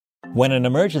When an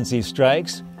emergency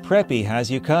strikes, Preppy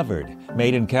has you covered.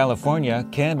 Made in California,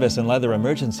 canvas and leather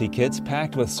emergency kits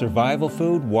packed with survival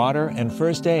food, water, and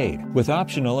first aid, with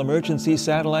optional emergency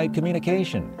satellite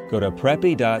communication. Go to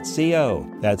preppy.co.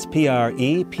 That's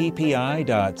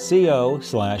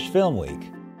preppi.co/FilmWeek.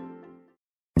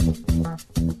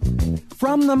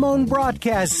 From the Moon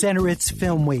Broadcast Center, it's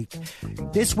Film Week.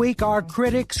 This week, our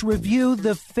critics review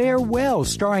The Farewell,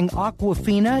 starring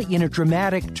Awkwafina in a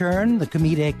dramatic turn, the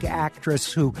comedic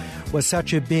actress who was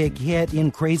such a big hit in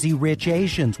Crazy Rich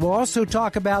Asians. We'll also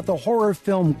talk about the horror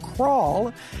film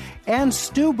Crawl and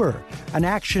Stuber, an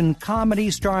action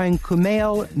comedy starring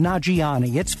Kumail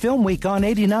Nanjiani. It's Film Week on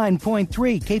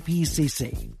 89.3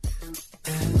 KPCC.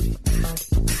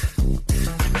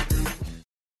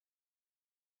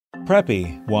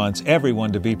 Preppy wants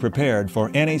everyone to be prepared for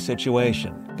any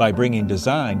situation. By bringing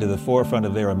design to the forefront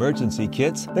of their emergency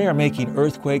kits, they are making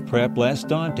earthquake prep less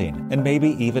daunting and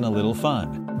maybe even a little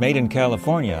fun. Made in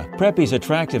California, Preppy's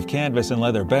attractive canvas and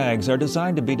leather bags are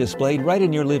designed to be displayed right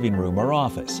in your living room or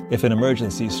office. If an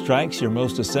emergency strikes, your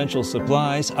most essential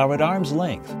supplies are at arm's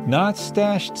length, not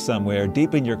stashed somewhere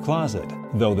deep in your closet.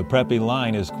 Though the Preppy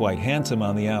line is quite handsome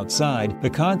on the outside, the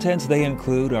contents they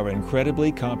include are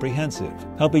incredibly comprehensive,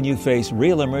 helping you face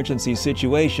real emergency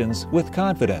situations with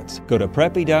confidence. Go to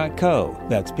preppy.co.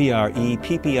 That's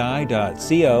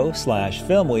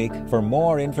preppi.co/filmweek for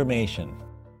more information.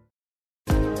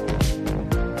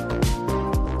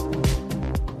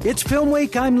 It's Film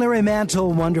Week. I'm Larry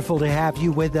Mantle. Wonderful to have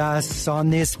you with us on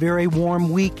this very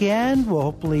warm weekend. We'll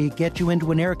hopefully get you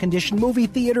into an air-conditioned movie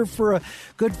theater for a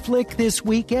good flick this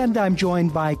weekend. I'm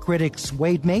joined by critics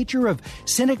Wade Major of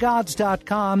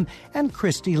Synagogues.com and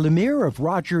Christy Lemire of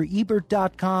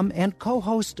RogerEbert.com and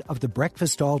co-host of the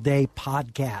Breakfast All Day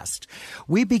podcast.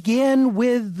 We begin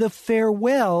with The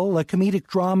Farewell, a comedic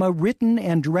drama written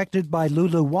and directed by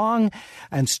Lulu Wang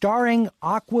and starring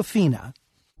Awkwafina.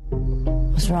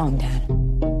 What's wrong, Dad?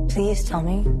 Please tell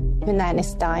me. Milan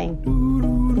is dying.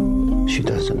 She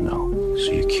doesn't know,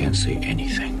 so you can't say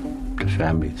anything. The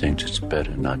family thinks it's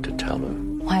better not to tell her.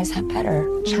 Why is that better?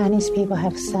 Chinese people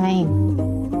have saying,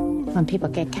 when people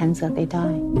get cancer, they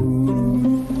die.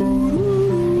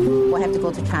 We'll have to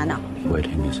go to China.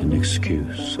 Wedding is an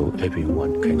excuse so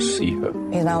everyone can see her.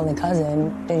 He's my only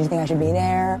cousin. Do you think I should be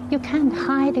there? You can't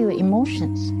hide your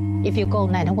emotions. If you go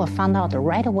now, they will find out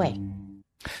right away.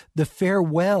 The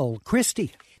Farewell.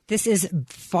 Christy. This is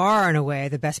far and away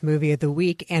the best movie of the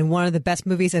week and one of the best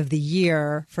movies of the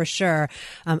year, for sure.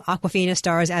 Awkwafina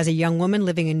stars as a young woman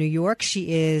living in New York.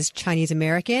 She is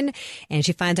Chinese-American, and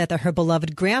she finds out that her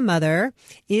beloved grandmother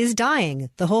is dying.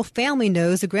 The whole family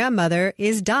knows the grandmother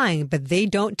is dying, but they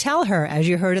don't tell her, as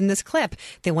you heard in this clip.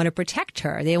 They want to protect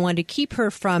her. They want to keep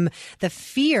her from the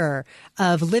fear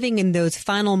of living in those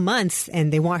final months,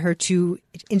 and they want her to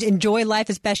enjoy life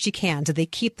as best she can. So they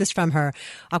keep this from her.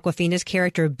 Awkwafina's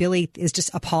character, Billy, is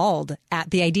just appalled at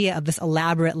the idea of this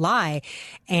elaborate lie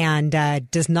and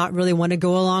does not really want to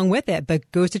go along with it,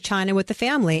 but goes to China with the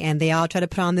family, and they all try to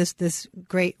put on this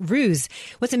great ruse.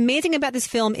 What's amazing about this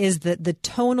film is the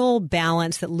tonal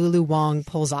balance that Lulu Wang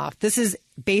pulls off. This is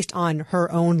based on her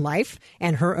own life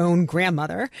and her own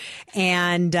grandmother.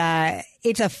 And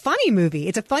it's a funny movie.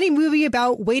 It's a funny movie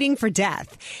about waiting for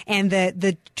death. And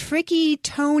the tricky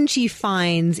tone she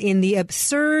finds in the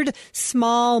absurd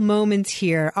small moments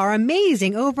here are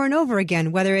amazing over and over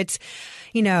again, whether it's,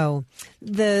 you know,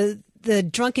 the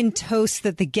drunken toasts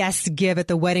that the guests give at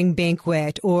the wedding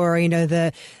banquet, or, you know,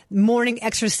 the morning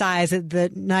exercise that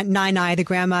the Nai, the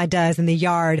grandma, does in the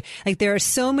yard. Like, there are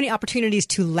so many opportunities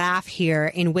to laugh here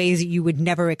in ways that you would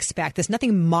never expect. There's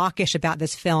nothing mawkish about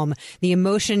this film. The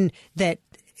emotion that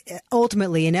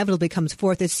ultimately, inevitably comes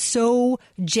forth is so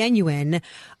genuine.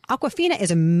 Awkwafina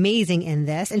is amazing in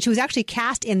this, and she was actually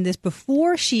cast in this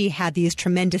before she had these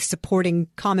tremendous supporting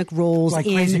comic roles like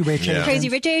in Crazy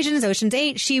Rich Asians, Ocean's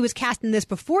 8. She was cast in this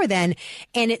before then,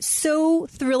 and it's so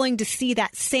thrilling to see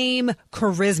that same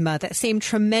charisma, that same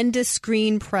tremendous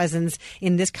screen presence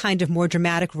in this kind of more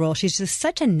dramatic role. She's just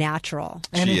such a natural.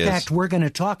 And in fact, we're going to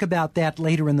talk about that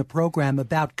later in the program,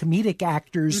 about comedic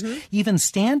actors, even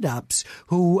stand-ups,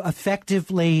 who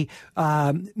effectively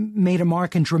made a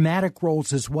mark in dramatic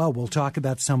roles as well. We'll talk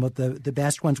about some of the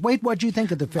best ones. Wade, what do you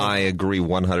think of the film? I agree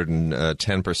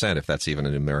 110%, if that's even a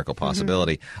numerical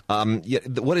possibility.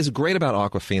 What is great about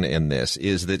Awkwafina in this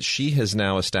is that she has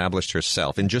now established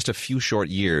herself in just a few short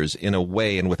years in a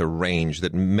way and with a range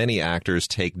that many actors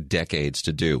take decades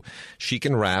to do. She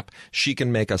can rap, she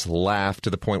can make us laugh to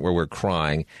the point where we're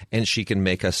crying, and she can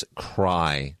make us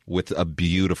cry with a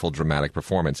beautiful dramatic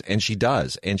performance. And she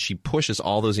does, and she pushes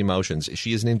all those emotions.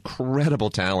 She is an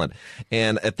incredible talent.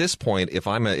 And at this point, if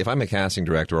I'm a casting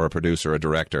director or a producer or a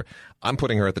director, I'm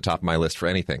putting her at the top of my list for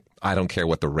anything. I don't care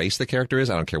what the race the character is.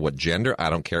 I don't care what gender. I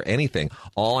don't care anything.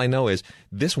 All I know is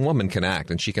this woman can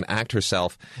act, and she can act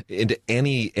herself into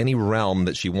any realm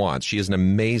that she wants. She is an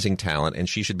amazing talent, and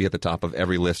she should be at the top of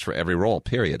every list for every role,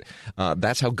 period.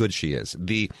 That's how good she is.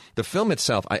 The film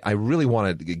itself, I really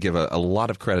want to give a lot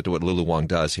of credit to what Lulu Wang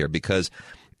does here, because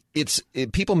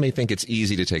people may think it's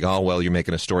easy to take, oh, well, you're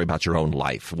making a story about your own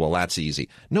life. Well, that's easy.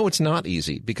 No, it's not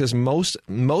easy, because most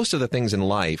of the things in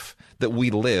life that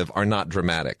we live are not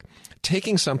dramatic.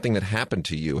 Taking something that happened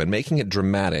to you and making it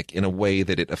dramatic in a way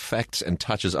that it affects and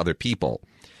touches other people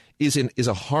is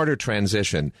a harder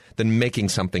transition than making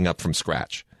something up from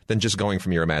scratch, than just going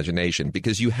from your imagination,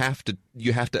 because you have to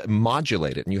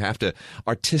modulate it and you have to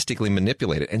artistically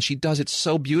manipulate it. And she does it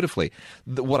so beautifully.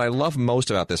 What I love most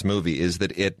about this movie is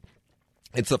that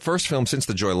it's the first film since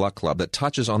The Joy Luck Club that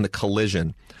touches on the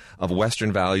collision of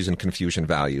Western values and Confucian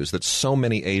values that so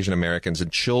many Asian Americans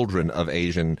and children of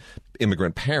Asian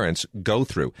immigrant parents go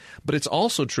through. But it's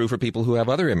also true for people who have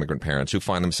other immigrant parents who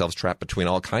find themselves trapped between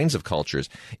all kinds of cultures.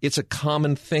 It's a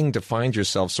common thing to find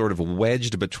yourself sort of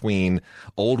wedged between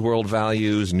old world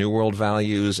values, new world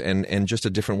values, and just a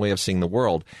different way of seeing the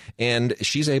world. And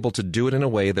she's able to do it in a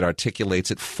way that articulates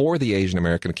it for the Asian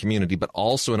American community, but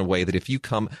also in a way that if you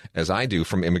come, as I do,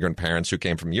 from immigrant parents who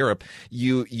came from Europe,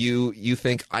 you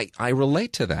think, I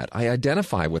relate to that. I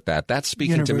identify with that. That's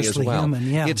speaking to me as well. Human,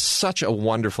 yeah. It's such a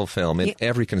wonderful film in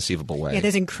every conceivable way. Yeah,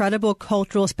 there's incredible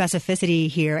cultural specificity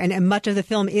here, and much of the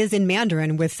film is in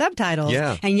Mandarin with subtitles.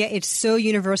 Yeah. And yet it's so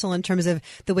universal in terms of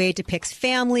the way it depicts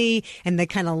family and the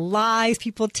kind of lies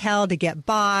people tell to get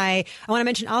by. I want to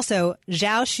mention also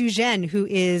Zhao Shuzhen, who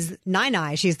is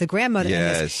Nai. She's the grandmother in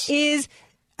this, is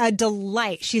a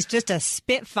delight. She's just a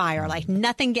spitfire. Like,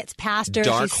 nothing gets past her.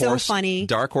 She's so funny.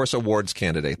 Dark Horse Awards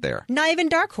candidate there. Not even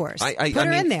Dark Horse. Put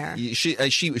her in there. She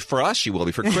for us, she will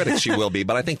be. For critics, she will be.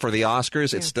 But I think for the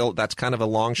Oscars, it's still, that's kind of a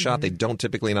long shot. Mm-hmm. They don't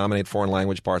typically nominate foreign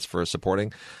language parts for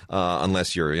supporting,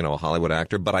 unless you're, a Hollywood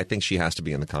actor. But I think she has to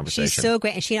be in the conversation. She's so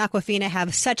great. And she and Awkwafina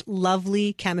have such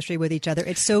lovely chemistry with each other.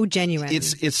 It's so genuine.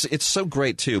 It's so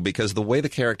great, too, because the way the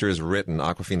character is written,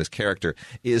 Awkwafina's character,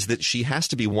 is that she has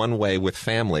to be one way with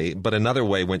family, but another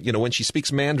way when she speaks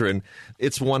Mandarin,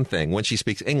 it's one thing. When she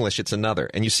speaks English, it's another.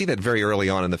 And you see that very early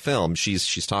on in the film.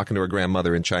 She's talking to her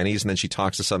grandmother in Chinese, and then she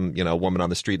talks to some woman on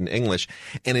the street in English,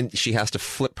 and she has to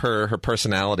flip her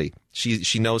personality.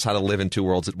 She knows how to live in two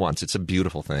worlds at once. It's a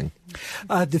beautiful thing.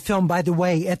 The film, by the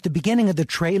way, at the beginning of the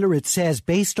trailer, it says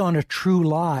based on a true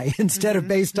lie instead of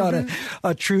based on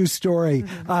a true story,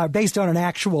 based on an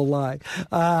actual lie.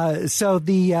 So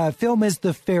the film is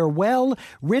The Farewell,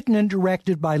 written and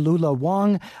directed by Lulu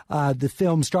Wang. The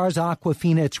film stars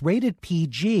Awkwafina. It's rated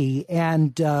PG,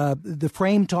 and The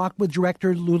Frame talked with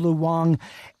director Lulu Wang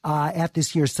at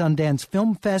this year's Sundance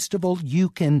Film Festival. You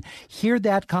can hear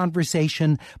that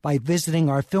conversation by visiting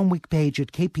our FilmWeek page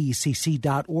at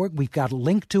kpcc.org. We've got a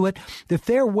link to it. The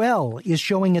Farewell is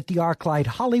showing at the ArcLight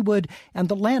Hollywood and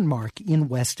the Landmark in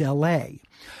West L.A.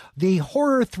 The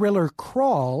horror thriller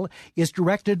Crawl is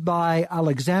directed by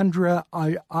Alexandra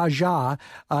Aja.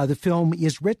 The film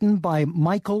is written by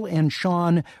Michael and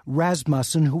Sean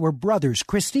Rasmussen, who were brothers.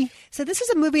 Christy? So this is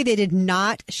a movie they did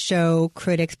not show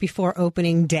critics before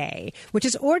opening day, which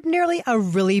is ordinarily a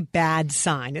really bad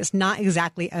sign. It's not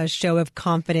exactly a show of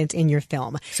confidence in your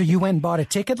film. So you went and bought a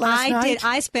ticket last night? I did.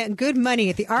 I spent good money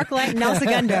at the ArcLight in El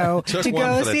Segundo to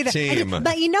go see that.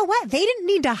 But you know what? They didn't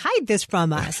need to hide this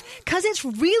from us, because it's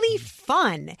really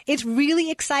fun. It's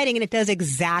really exciting, and it does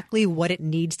exactly what it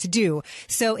needs to do.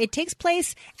 So it takes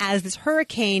place as this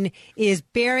hurricane is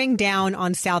bearing down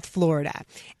on South Florida.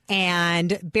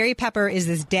 And Barry Pepper is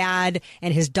this dad,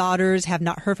 and his daughters have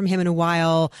not heard from him in a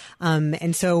while.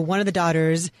 And so one of the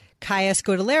daughters, Kaya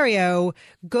Scodelario,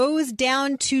 goes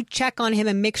down to check on him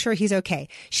and make sure he's okay.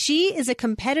 She is a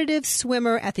competitive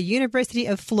swimmer at the University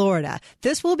of Florida.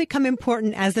 This will become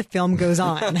important as the film goes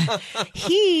on.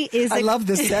 I love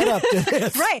the setup to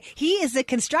this. Right. He is a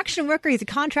construction worker. He's a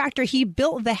contractor. He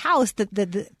built the house that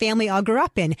the family all grew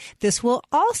up in. This will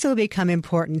also become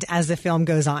important as the film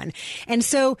goes on. And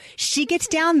so she gets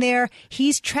down there.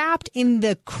 He's trapped in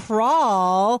the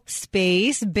crawl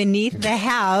space beneath the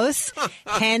house,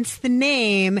 hence the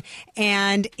name,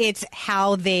 and it's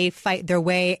how they fight their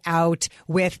way out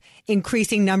with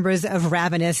increasing numbers of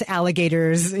ravenous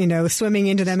alligators, swimming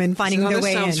into them and finding their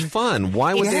way in. This sounds fun.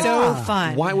 Why would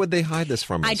fun. Why would they hide this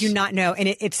from us? I do not know, and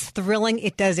it's thrilling.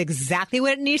 It does exactly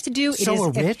what it needs to do. So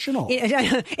it is original.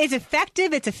 It's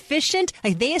effective. It's efficient.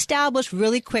 Like, they establish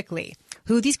really quickly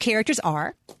who these characters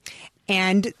are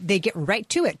And they get right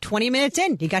to it. 20 minutes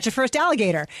in, you got your first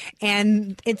alligator.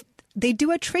 And they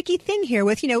do a tricky thing here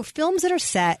with, films that are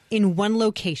set in one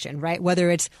location, right?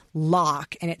 Whether it's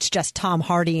Locke and it's just Tom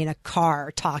Hardy in a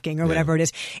car talking or whatever it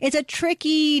is. It's a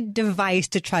tricky device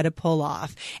to try to pull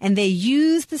off. And they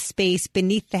use the space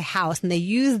beneath the house and they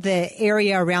use the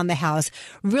area around the house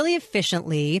really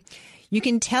efficiently. You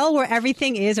can tell where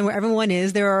everything is and where everyone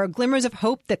is. There are glimmers of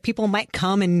hope that people might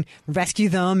come and rescue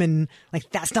them, and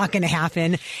that's not going to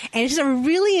happen. And it's just a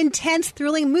really intense,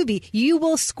 thrilling movie. You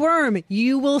will squirm.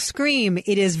 You will scream.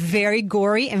 It is very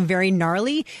gory and very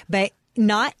gnarly, but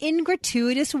not in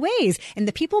gratuitous ways. And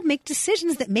the people make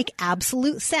decisions that make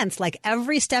absolute sense, like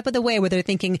every step of the way, where they're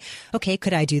thinking, okay,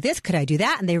 could I do this? Could I do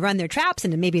that? And they run their traps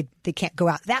and maybe they can't go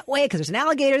out that way because there's an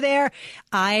alligator there.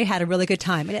 I had a really good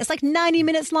time. And it's 90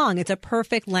 minutes long. It's a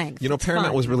perfect length.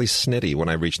 Paramount was really snitty when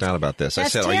I reached out about this.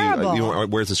 That's I said, terrible.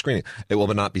 where's the screening? It will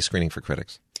not be screening for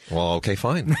critics. Well, okay,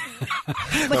 fine.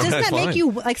 But doesn't that make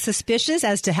you suspicious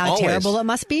as to how Always. terrible it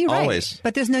must be? Right. Always.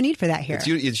 But there's no need for that here.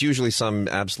 It's usually some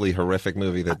absolutely horrific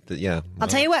movie that I'll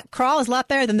tell you what, Crawl is a lot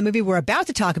better than the movie we're about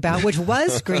to talk about, which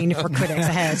was screened for critics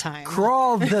ahead of time.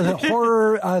 Crawl, the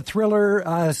horror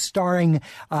thriller starring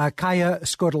Kaya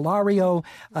Scodelario.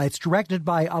 It's directed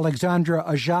by Alexandra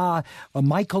Aja.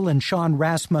 Michael and Sean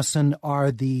Rasmussen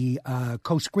are the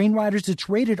co-screenwriters. It's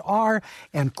rated R,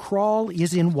 and Crawl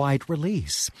is in wide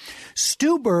release.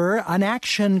 Stuber, an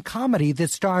action comedy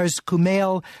that stars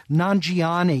Kumail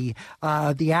Nanjiani.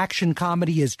 The action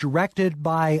comedy is directed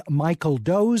by Michael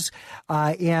Doze,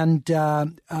 and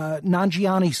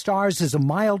Nanjiani stars as a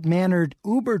mild-mannered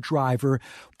Uber driver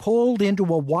pulled into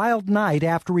a wild night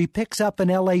after he picks up an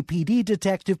LAPD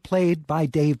detective played by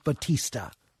Dave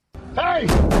Bautista. Hey!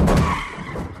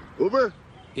 Uber?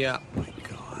 Yeah. Oh, my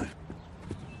God.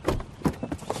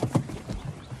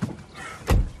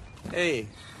 Hey,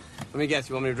 let me guess.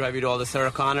 You want me to drive you to all the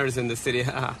Sarah Connors in the city?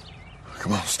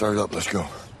 Come on, start it up. Let's go.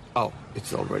 Oh,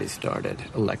 it's already started.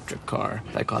 Electric car.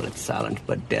 I call it silent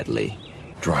but deadly.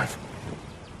 Drive.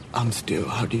 Stu,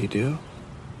 how do you do?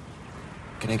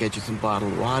 Can I get you some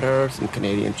bottled water, some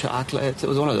Canadian chocolates? It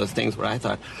was one of those things where I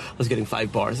thought I was getting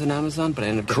 5 bars on Amazon, but I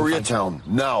ended up getting Koreatown,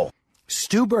 now.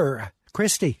 Stuber,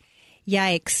 Christy.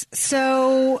 Yikes.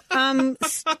 So, Kumail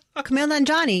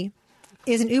Nanjiani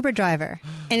is an Uber driver,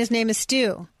 and his name is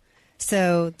Stu.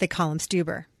 So they call him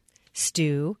Stuber.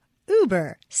 Stu,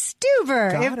 Uber,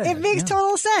 Stuber. It makes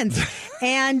total sense.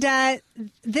 And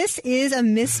this is a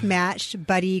mismatched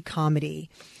buddy comedy.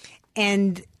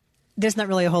 And there's not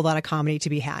really a whole lot of comedy to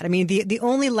be had. I mean, the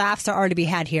only laughs that are to be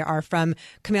had here are from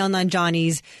Kumail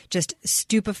Nanjiani's just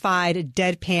stupefied,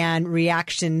 deadpan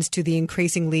reactions to the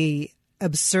increasingly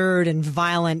absurd and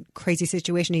violent, crazy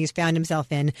situation he's found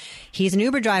himself in. He's an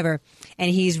Uber driver,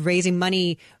 and he's raising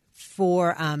money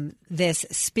for this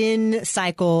spin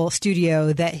cycle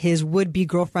studio that his would-be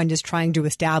girlfriend is trying to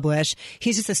establish.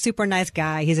 He's just a super nice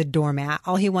guy. He's a doormat.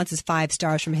 All he wants is 5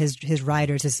 stars from his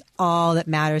riders is all that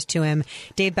matters to him.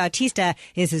 Dave Bautista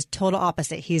is his total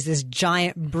opposite. He's this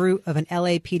giant brute of an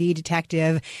LAPD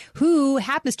detective who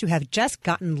happens to have just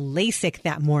gotten LASIK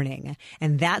that morning.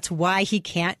 And that's why he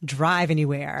can't drive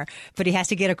anywhere. But he has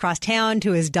to get across town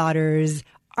to his daughter's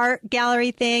art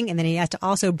gallery thing, and then he has to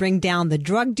also bring down the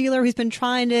drug dealer who's been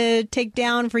trying to take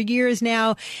down for years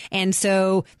now. And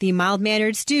so the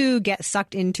mild-mannered Stu gets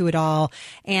sucked into it all.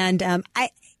 And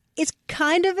it's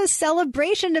kind of a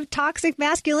celebration of toxic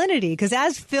masculinity, because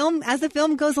as the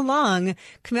film goes along,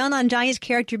 Kumail Nanjiani's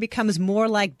character becomes more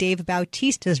like Dave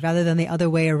Bautista's rather than the other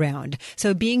way around.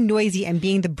 So being noisy and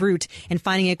being the brute and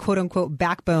finding a quote-unquote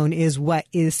backbone is what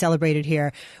is celebrated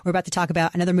here. We're about to talk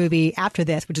about another movie after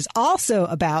this, which is also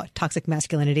about toxic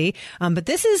masculinity. But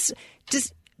this is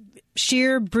just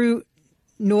sheer brute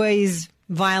noise,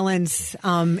 violence.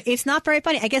 It's not very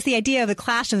funny. I guess the idea of the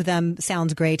clash of them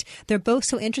sounds great. They're both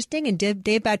so interesting, and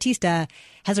Dave Bautista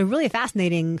has a really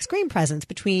fascinating screen presence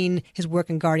between his work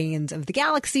in Guardians of the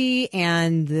Galaxy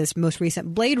and this most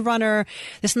recent Blade Runner.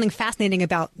 There's something fascinating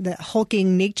about the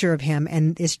hulking nature of him,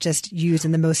 and it's just used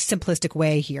in the most simplistic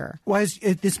way here. Well,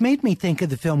 this made me think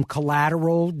of the film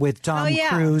Collateral with Tom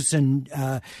Cruise and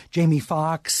Jamie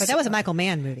Foxx. But that was a Michael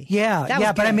Mann movie.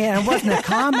 But I mean, it wasn't a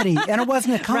comedy,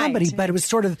 right. But it was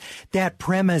sort of that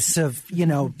premise of,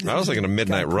 I was thinking a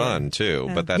Midnight Run too,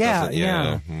 but that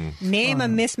doesn't. Name a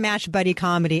mismatched buddy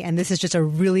comedy, and this is just a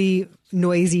really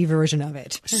noisy version of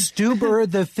it. Stuber,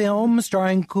 the film,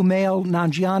 starring Kumail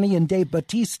Nanjiani and Dave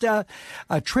Bautista.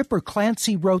 Tripper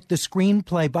Clancy wrote the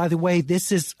screenplay. By the way,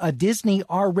 this is a Disney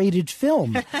R-rated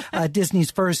film,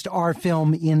 Disney's first R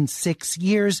film in 6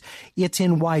 years. It's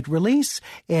in wide release,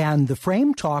 and The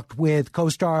Frame talked with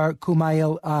co-star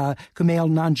Kumail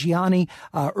Nanjiani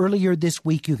earlier this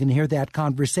week. You can hear that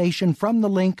conversation from the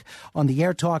link on the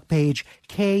Air Talk page,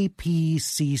 kpcc.org.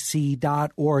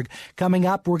 Coming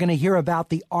up, we're going to hear about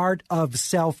The Art of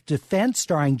Self-Defense,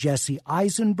 starring Jesse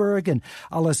Eisenberg and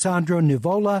Alessandro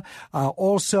Nivola.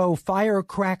 Also,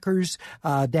 Firecrackers,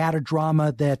 that a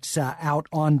drama that's out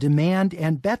on demand.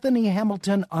 And Bethany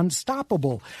Hamilton,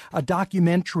 Unstoppable, a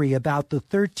documentary about the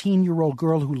 13-year-old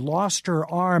girl who lost her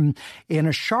arm in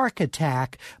a shark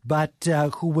attack, but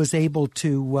who was able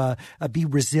to be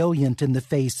resilient in the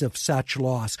face of such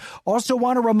loss. Also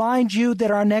want to remind you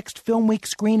that our next Film Week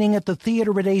screening at the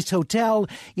Theater at Ace Hotel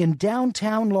in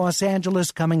downtown Los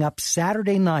Angeles coming up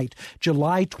Saturday night,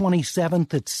 July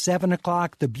 27th at 7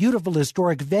 o'clock. The beautiful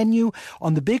historic venue.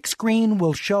 On the big screen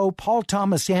will show Paul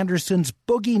Thomas Anderson's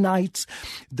Boogie Nights.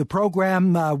 The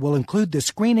program will include the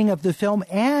screening of the film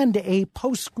and a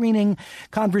post-screening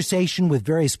conversation with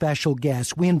very special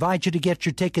guests. We invite you to get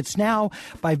your tickets now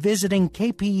by visiting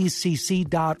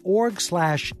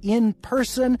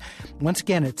kpecc.org/in-person. Once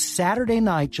again, it's Saturday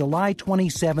night, July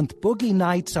 27th, Boogie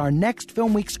Nights, our next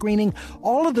Film Week screening.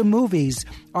 All of the movies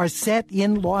are set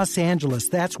in Los Angeles.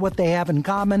 That's what they have in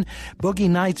common. Boogie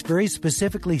Nights very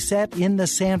specifically set in the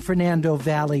San Fernando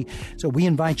Valley. So we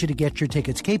invite you to get your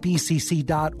tickets,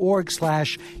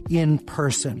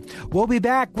 kpcc.org/in-person. We'll be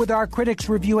back with our critics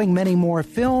reviewing many more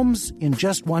films in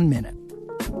just 1 minute.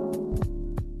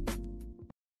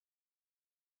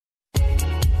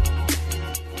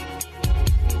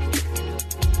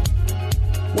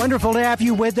 Wonderful to have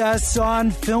you with us on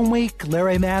Film Week.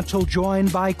 Larry Mantle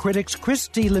joined by critics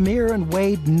Christy, Lemire, and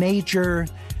Wade Major.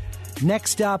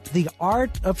 Next up, The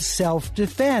Art of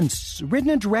Self-Defense, written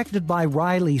and directed by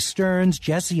Riley Stearns,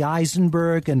 Jesse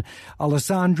Eisenberg, and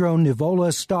Alessandro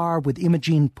Nivola star with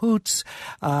Imogen Poots.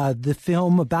 The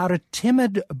film about a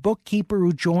timid bookkeeper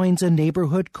who joins a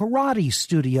neighborhood karate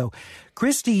studio.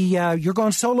 Christy, you're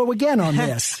going solo again on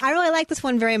this. I really like this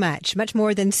one very much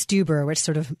more than Stuber, which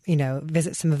sort of,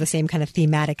 visits some of the same kind of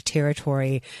thematic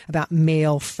territory about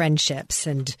male friendships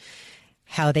and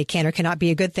how they can or cannot be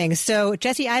a good thing. So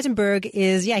Jesse Eisenberg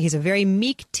he's a very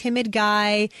meek, timid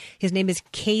guy. His name is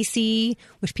Casey,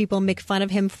 which people make fun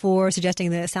of him for,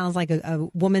 suggesting that it sounds like a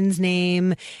woman's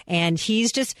name. And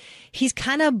he's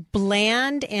kind of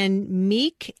bland and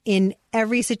meek in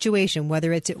every situation,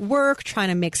 whether it's at work, trying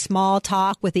to make small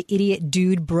talk with the idiot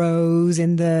dude bros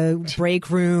in the break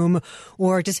room,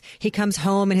 or just he comes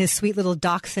home and his sweet little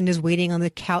dachshund is waiting on the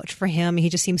couch for him. He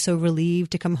just seems so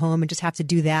relieved to come home and just have to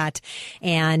do that.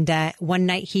 And one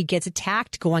night he gets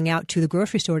attacked going out to the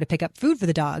grocery store to pick up food for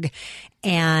the dog.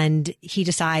 And he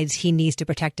decides he needs to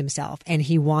protect himself. And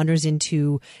he wanders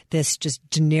into this just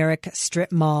generic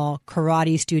strip mall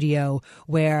karate studio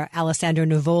where Alessandro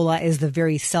Nivola is the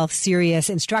very self-serious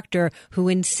instructor who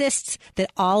insists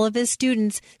that all of his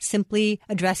students simply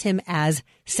address him as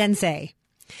sensei.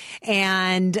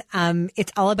 And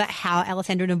it's all about how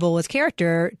Alessandro Nivola's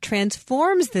character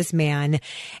transforms this man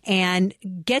and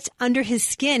gets under his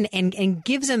skin and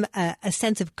gives him a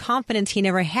sense of confidence he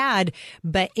never had,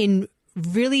 but in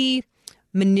really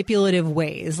manipulative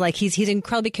ways. Like he's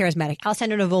incredibly charismatic.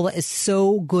 Alessandro Nivola is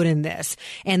so good in this.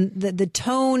 And the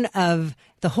tone of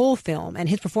the whole film and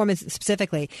his performance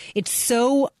specifically, it's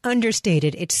so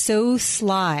understated. It's so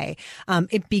sly.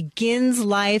 It begins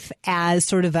life as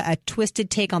sort of a twisted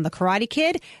take on the Karate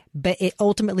Kid, but it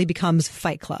ultimately becomes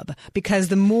Fight Club, because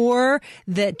the more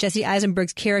that Jesse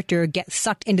Eisenberg's character gets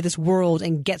sucked into this world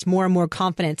and gets more and more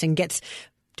confidence and gets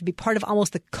to be part of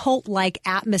almost the cult-like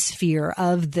atmosphere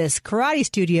of this karate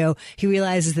studio, he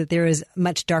realizes that there is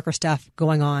much darker stuff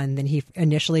going on than he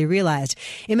initially realized.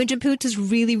 Imogen Poots is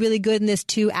really, really good in this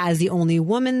too, as the only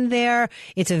woman there.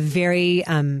 It's a very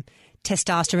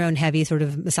testosterone-heavy, sort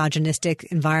of misogynistic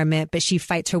environment, but she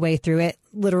fights her way through it,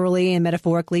 literally and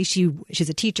metaphorically. She's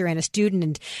a teacher and a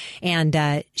student,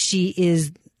 and she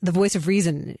is the voice of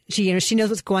reason. She knows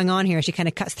what's going on here. She kind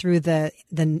of cuts through the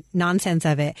nonsense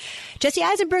of it. Jesse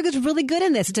Eisenberg is really good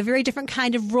in this. It's a very different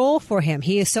kind of role for him.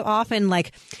 He is so often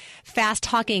like fast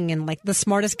talking and like the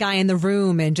smartest guy in the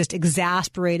room and just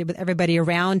exasperated with everybody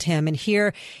around him. And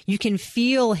here you can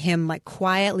feel him like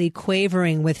quietly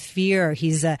quavering with fear.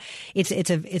 It's a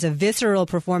visceral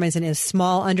performance in a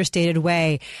small, understated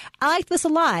way. I like this a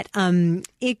lot.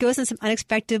 It goes in some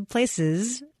unexpected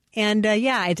places. And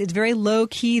it's very low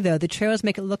key, though. The trailers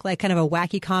make it look like kind of a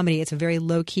wacky comedy. It's a very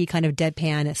low key kind of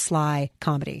deadpan, sly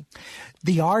comedy.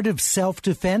 The Art of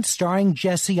Self-Defense, starring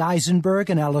Jesse Eisenberg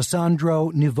and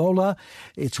Alessandro Nivola.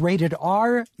 It's rated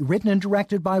R, written and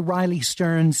directed by Riley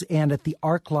Stearns, and at the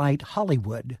ArcLight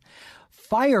Hollywood.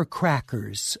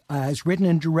 Firecrackers is written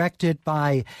and directed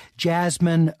by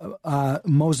Jasmine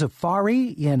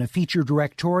Mozaffari in a feature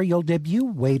directorial debut.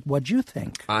 Wade, what'd you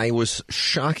think? I was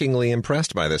shockingly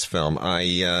impressed by this film.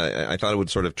 I thought it would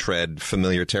sort of tread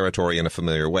familiar territory in a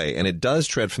familiar way, and it does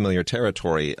tread familiar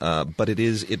territory, but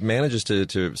it manages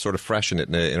to sort of freshen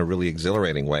it in a really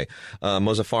exhilarating way.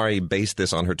 Mozaffari based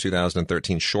this on her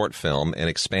 2013 short film and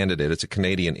expanded it. It's a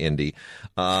Canadian indie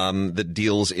that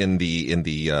deals in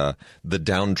the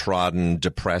downtrodden,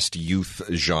 depressed youth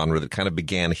genre that kind of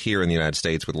began here in the United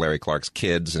States with Larry Clark's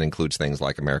Kids and includes things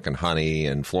like American Honey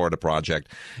and Florida Project.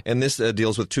 And this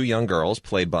deals with two young girls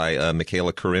played by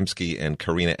Michaela Karimsky and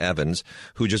Karina Evans,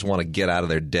 who just want to get out of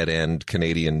their dead-end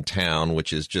Canadian town,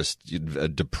 which is just a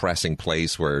depressing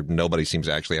place where nobody seems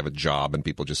to actually have a job and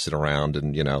people just sit around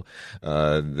and,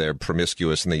 they're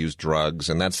promiscuous and they use drugs,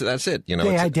 and that's it.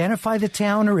 They identify the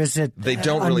town, or is it They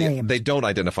don't unnamed? They don't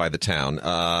identify the town.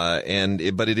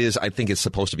 But it is. I think it's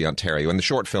supposed to be Ontario. In the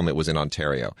short film, it was in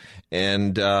Ontario,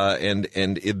 these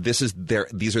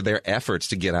are their efforts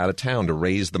to get out of town, to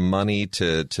raise the money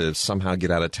to somehow get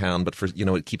out of town. But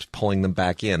it keeps pulling them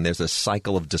back in. There's a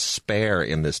cycle of despair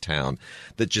in this town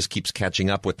that just keeps catching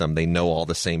up with them. They know all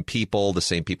the same people. The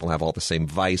same people have all the same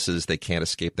vices. They can't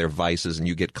escape their vices, and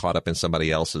you get caught up in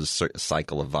somebody else's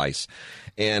cycle of vice.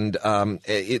 And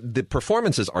the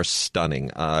performances are stunning.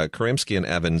 Karimsky and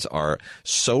Evans are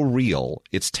so real,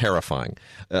 it's terrifying.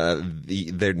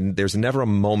 There's never a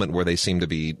moment where they seem to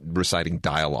be reciting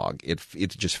dialogue. It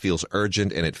just feels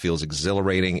urgent and it feels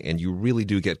exhilarating, and you really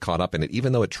do get caught up in it.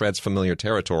 Even though it treads familiar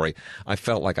territory, I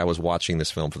felt like I was watching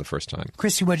this film for the first time.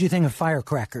 Christy, what do you think of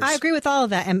Firecrackers? I agree with all of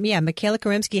that. And Michaela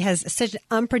Karimsky has such an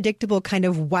unpredictable kind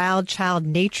of wild child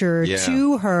nature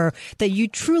to her that you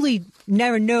truly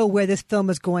never know where this film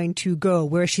is going to go,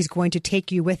 where she's going to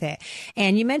take you with it.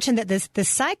 And you mentioned that the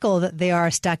cycle that they are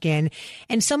stuck in,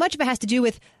 and so much of it has to do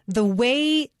with the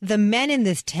way the men in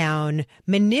this town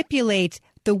manipulate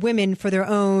the women for their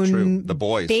own the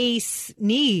boys. Base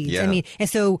needs. Yeah. I mean, and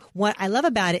so what I love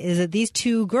about it is that these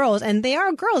two girls, and they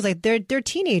are girls, like they're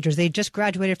teenagers. They just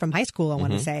graduated from high school, I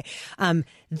want to say.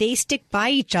 They stick by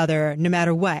each other no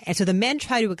matter what. And so the men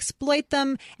try to exploit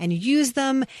them and use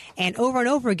them, and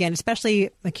over again,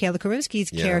 especially Michaela Karimsky's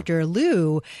character,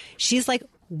 Lou, she's like,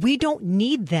 we don't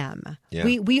need them. Yeah.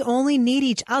 We only need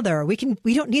each other. We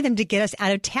don't need them to get us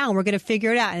out of town. We're going to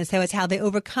figure it out. And so it's how they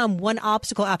overcome one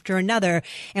obstacle after another.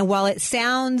 And while it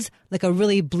sounds like a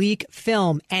really bleak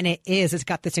film, and it is, it's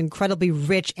got this incredibly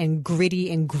rich and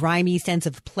gritty and grimy sense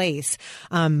of place.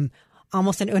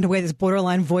 Almost in a way that's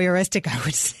borderline voyeuristic, I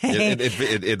would say.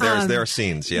 There are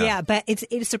scenes, yeah. Yeah, but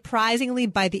it surprisingly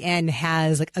by the end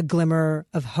has like a glimmer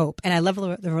of hope. And I love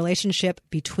the relationship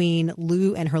between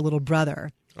Lou and her little brother.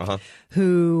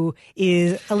 Who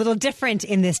is a little different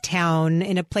in this town,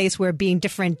 in a place where being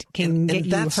different can get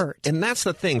you hurt. And that's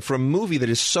the thing. For a movie that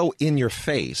is so in your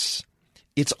face,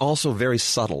 it's also very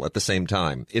subtle at the same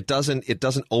time. It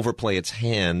doesn't overplay its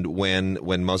hand when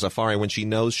Mozaffari, when she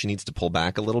knows she needs to pull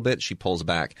back a little bit, she pulls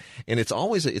back. And it's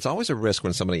always a risk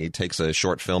when somebody takes a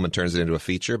short film and turns it into a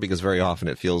feature, because very often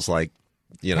it feels like,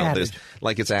 there's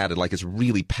like it's added, like it's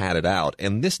really padded out.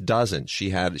 And this doesn't. She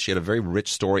had a very rich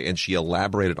story, and she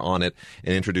elaborated on it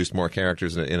and introduced more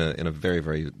characters in a very,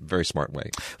 very, very smart way.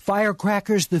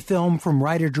 Firecrackers, the film from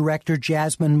writer-director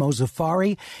Jasmine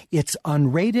Mozaffari. It's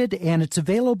unrated, and it's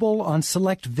available on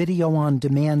select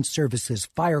video-on-demand services.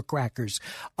 Firecrackers,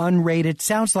 unrated.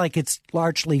 Sounds like it's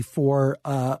largely for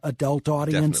adult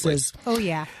audiences. Definitely. Oh,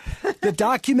 yeah. The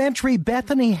documentary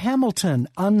Bethany Hamilton,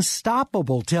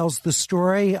 Unstoppable, tells the story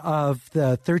of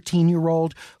the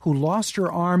 13-year-old who lost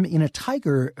her arm in a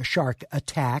tiger shark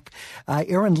attack.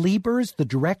 Aaron Lieber's the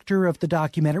director of the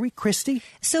documentary. Christy?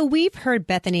 So we've heard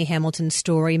Bethany Hamilton's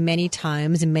story many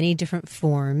times in many different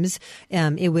forms.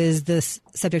 It was the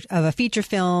subject of a feature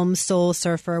film, Soul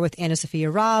Surfer, with Anna Sophia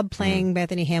Robb playing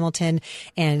Bethany Hamilton,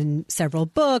 and several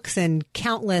books and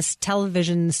countless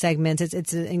television segments.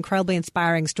 It's an incredibly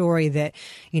inspiring story that,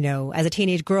 as a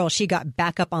teenage girl, she got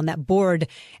back up on that board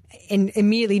and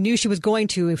immediately knew she was going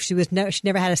to. She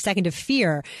never had a second of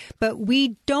fear. But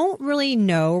we don't really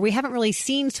know, we haven't really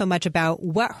seen so much about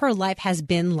what her life has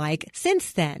been like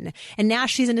since then. And now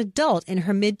she's an adult in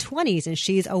her mid-20s, and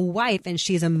she's a wife, and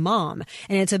she's a mom.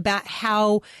 And it's about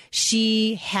how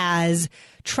she has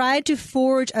tried to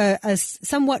forge a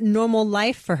somewhat normal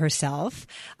life for herself,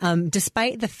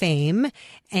 despite the fame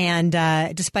and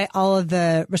despite all of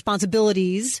the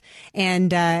responsibilities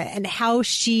and how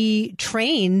she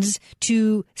trains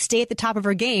to stay at the top of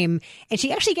her game. And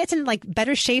she actually gets in like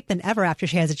better shape than ever after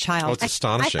she has a child. Oh, it's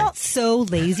astonishing. I felt so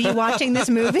lazy watching this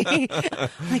movie.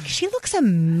 Like, she looks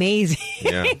amazing.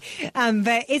 Yeah.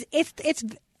 But it's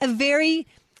a very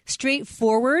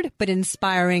straightforward but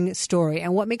inspiring story.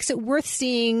 And what makes it worth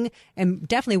seeing, and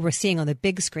definitely worth seeing on the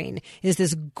big screen, is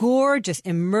this gorgeous,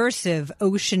 immersive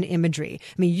ocean imagery.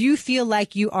 I mean, you feel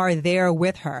like you are there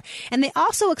with her. And they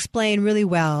also explain really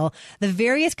well the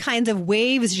various kinds of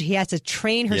waves she has to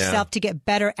train herself to get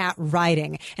better at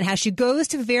riding, and how she goes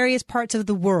to various parts of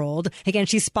the world. Again,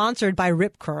 she's sponsored by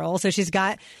Rip Curl, so she's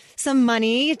got some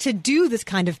money to do this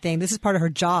kind of thing. This is part of her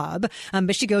job.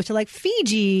 But she goes to like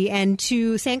Fiji and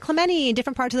to San Clemente and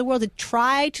different parts of the world to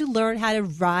try to learn how to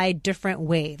ride different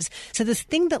waves. So this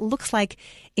thing that looks like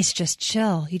it's just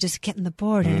chill, you just get on the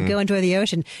board and go enjoy the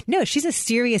ocean. No, she's a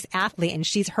serious athlete, and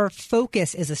her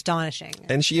focus is astonishing.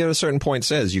 And she at a certain point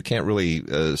says you can't really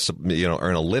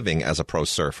earn a living as a pro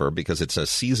surfer because it's a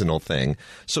seasonal thing.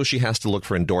 So she has to look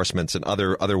for endorsements and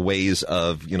other ways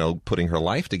of putting her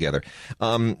life together.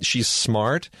 She's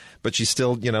smart, but she's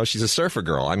still she's a surfer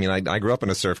girl. I mean, I grew up in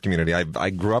a surf community. I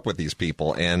grew up with these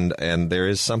people, and there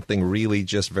is something really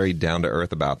just very down to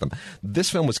earth about them. This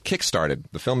film was kickstarted.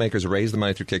 The filmmakers raised the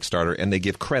money through Kickstarter, and they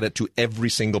give credit to every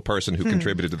single person who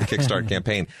contributed to the Kickstarter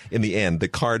campaign. In the end, the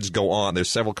cards go on. There's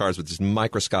several cards with this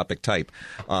microscopic type,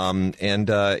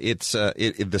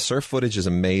 the surf footage is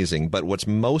amazing. But what's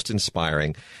most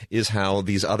inspiring is how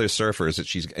these other surfers that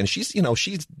she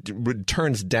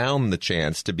turns down the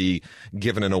chance to be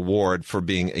given an award for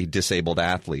being a disabled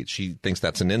athlete. She thinks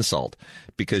that's an insult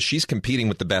because she's competing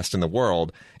with the best in the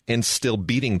world and still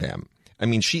beating them. I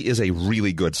mean, she is a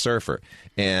really good surfer,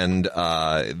 and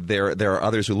there are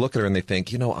others who look at her and they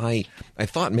think, I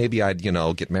thought maybe I'd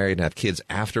get married and have kids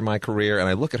after my career, and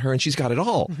I look at her and she's got it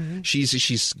all. Mm-hmm.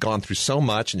 She's gone through so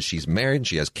much, and she's married and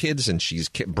she has kids, and she's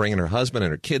bringing her husband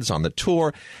and her kids on the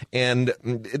tour, and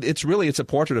it's a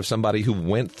portrait of somebody who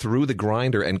went through the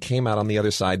grinder and came out on the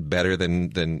other side better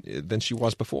than she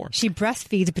was before. She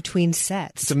breastfeeds between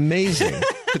sets. It's amazing.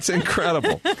 It's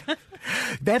incredible.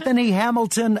 Bethany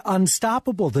Hamilton,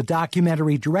 Unstoppable, the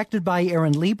documentary directed by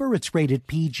Aaron Lieber. It's rated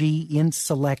PG in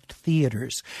select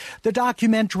theaters. The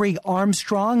documentary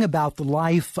Armstrong, about the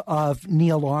life of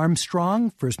Neil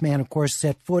Armstrong, first man, of course,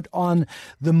 set foot on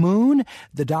the moon.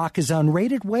 The doc is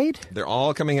unrated. Wade? They're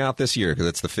all coming out this year because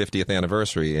it's the 50th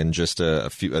anniversary in just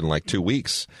in like 2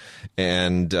 weeks.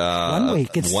 And 1 week.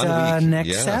 It's 1 week.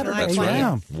 Next Saturday. That's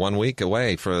right. 1 week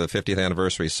away for the 50th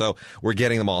anniversary. So we're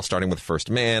getting them all, starting with First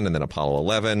Man and then Apollo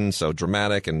 11, so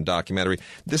dramatic and documentary.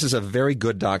 This is a very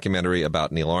good documentary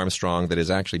about Neil Armstrong that is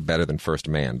actually better than First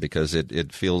Man because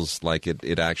it feels like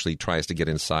it actually tries to get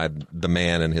inside the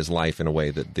man and his life in a way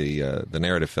that the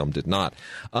narrative film did not.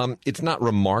 It's not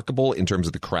remarkable in terms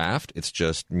of the craft. It's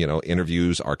just,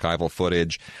 interviews, archival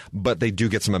footage, but they do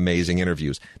get some amazing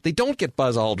interviews. They don't get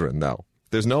Buzz Aldrin, though.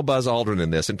 There's no Buzz Aldrin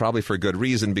in this, and probably for good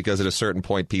reason, because at a certain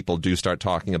point, people do start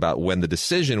talking about when the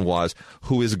decision was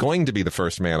who is going to be the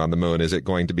first man on the moon. Is it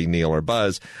going to be Neil or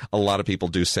Buzz? A lot of people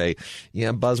do say,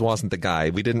 yeah, Buzz wasn't the guy.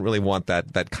 We didn't really want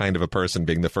that kind of a person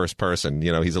being the first person.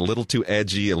 He's a little too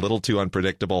edgy, a little too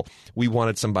unpredictable. We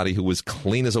wanted somebody who was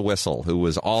clean as a whistle, who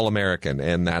was all American,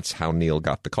 and that's how Neil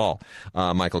got the call.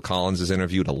 Michael Collins has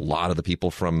interviewed a lot of the people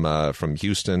from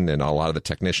Houston and a lot of the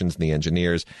technicians and the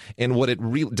engineers, and what it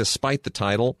really, despite the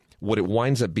title, what it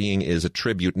winds up being is a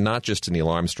tribute not just to Neil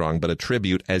Armstrong, but a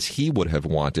tribute, as he would have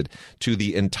wanted, to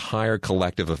the entire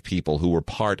collective of people who were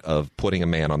part of putting a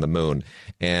man on the moon.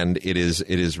 And it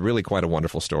is really quite a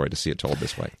wonderful story to see it told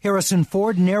this way. Harrison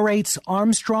Ford narrates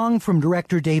Armstrong from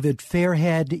director David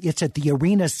Fairhead. It's at the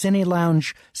Arena Cine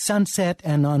Lounge, Sunset,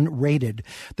 and unrated.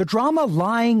 The drama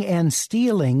Lying and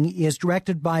Stealing is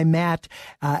directed by Matt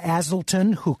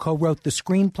Aselton, who co-wrote the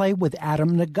screenplay with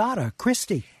Adam Nagata.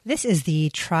 Christy. This is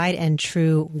the tried and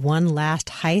true One Last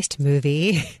Heist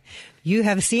movie. You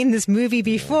have seen this movie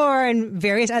before and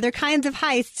various other kinds of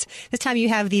heists. This time you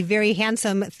have the very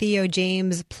handsome Theo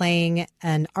James playing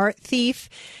an art thief,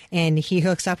 and he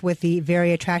hooks up with the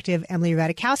very attractive Emily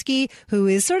Ratajkowski, who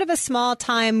is sort of a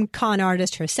small-time con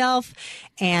artist herself,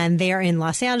 and they are in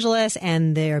Los Angeles,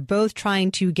 and they're both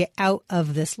trying to get out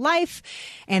of this life,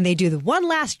 and they do the one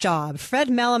last job. Fred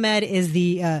Melamed is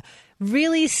the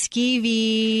really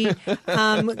skeevy.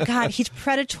 God, he's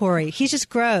predatory. He's just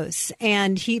gross.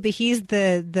 And he's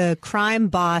the crime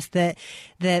boss that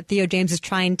Theo James is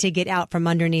trying to get out from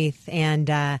underneath. And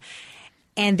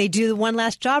and they do the one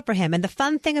last job for him. And the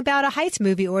fun thing about a heist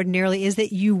movie ordinarily is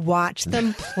that you watch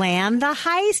them plan the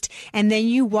heist, and then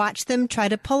you watch them try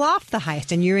to pull off the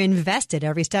heist, and you're invested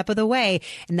every step of the way.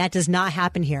 And that does not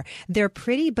happen here. They're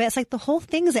pretty, but it's like the whole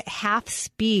thing's at half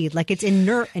speed, like it's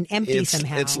inert and empty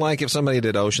somehow. It's like if somebody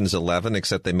did Ocean's 11,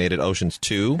 except they made it Ocean's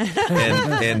 2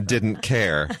 and didn't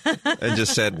care and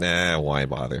just said, nah, why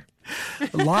bother?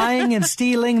 Lying and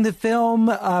Stealing, the film,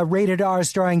 rated R,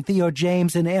 starring Theo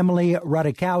James and Emily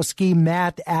Ratajkowski,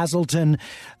 Matt Aselton,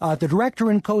 the director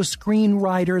and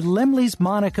co-screenwriter, Lemley's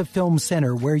Monica Film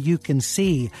Center, where you can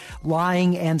see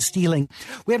Lying and Stealing.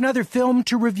 We have another film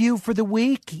to review for the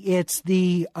week. It's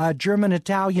the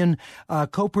German-Italian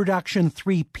co-production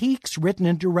Three Peaks, written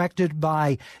and directed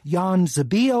by Jan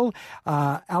Zabil,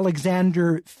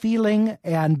 Alexander Feeling,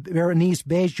 and Berenice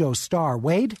Bejo star.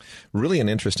 Wade? Really an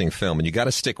interesting film, and you got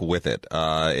to stick with it.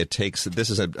 This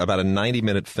is about a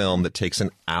 90-minute film that takes an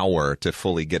hour to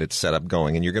fully get it set up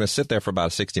going, and you're going to sit there for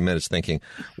about 60 minutes thinking,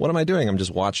 what am I doing? I'm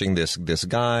just watching this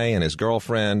guy and his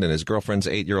girlfriend and his girlfriend's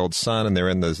 8-year-old son, and they're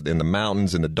in the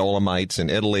mountains in the Dolomites in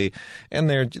Italy, and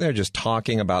they're just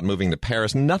talking about moving to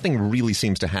Paris. Nothing really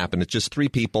seems to happen. It's just three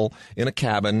people in a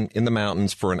cabin in the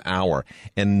mountains for an hour,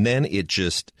 and then it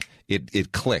just...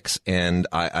 It clicks, and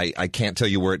I can't tell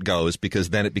you where it goes,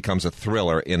 because then it becomes a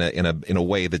thriller in a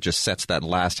way that just sets that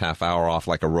last half hour off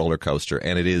like a roller coaster,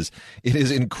 and it is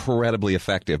incredibly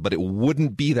effective. But it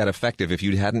wouldn't be that effective if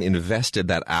you hadn't invested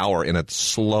that hour in a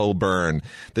slow burn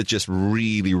that just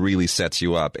really, really sets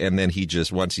you up. And then he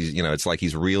just, once he's, it's like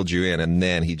he's reeled you in, and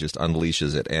then he just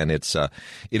unleashes it, and it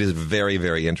is very,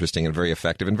 very interesting and very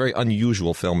effective and very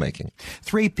unusual filmmaking.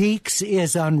 Three Peaks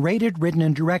is unrated, written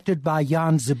and directed by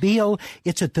Jan Zabil.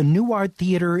 It's at the New Art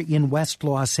Theater in West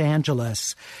Los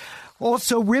Angeles.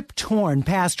 Also, Rip Torn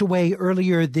passed away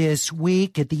earlier this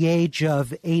week at the age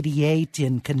of 88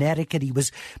 in Connecticut. He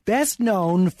was best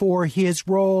known for his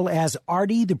role as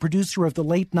Artie, the producer of the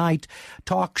late-night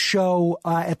talk show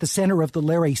at the center of the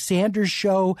Larry Sanders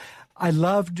Show. I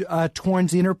loved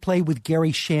Torn's interplay with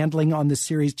Gary Shandling on the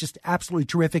series, just absolutely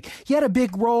terrific. He had a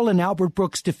big role in Albert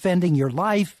Brooks' Defending Your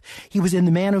Life. He was in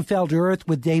The Man Who Fell to Earth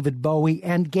with David Bowie,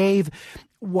 and gave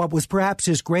what was perhaps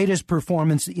his greatest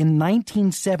performance in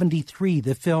 1973,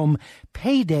 the film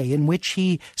Payday, in which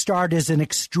he starred as an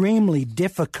extremely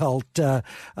difficult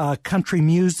country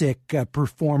music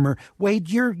performer.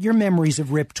 Wade, your memories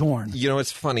of Rip Torn?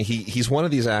 It's funny. He's one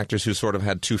of these actors who sort of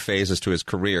had two phases to his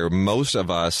career. Most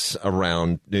of us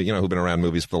around, who've been around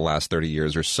movies for the last 30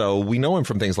 years or so, we know him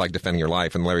from things like Defending Your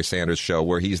Life and Larry Sanders Show,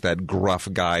 where he's that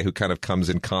gruff guy who kind of comes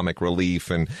in comic relief,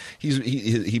 and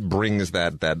he brings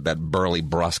that burly,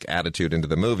 brusque attitude into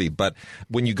the movie. But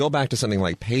when you go back to something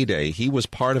like Payday, he was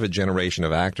part of a generation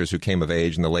of actors who came of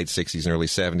age in the late 60s and early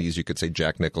 70s. You could say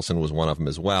Jack Nicholson was one of them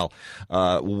as well,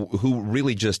 who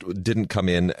really just didn't come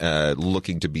in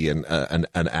looking to be an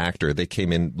actor. They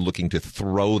came in looking to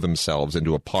throw themselves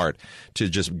into a part, to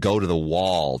just go to the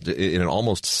wall in an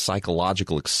almost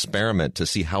psychological experiment to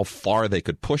see how far they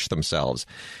could push themselves.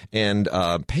 And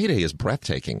Payday is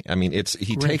breathtaking. I mean,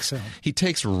 he takes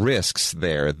risks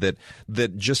there that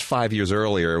just 5 years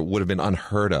earlier would have been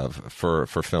unheard of for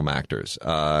film actors.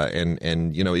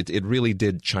 It really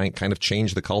did kind of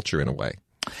change the culture in a way.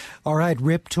 All right,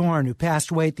 Rip Torn, who passed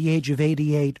away at the age of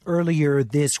 88 earlier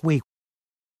this week.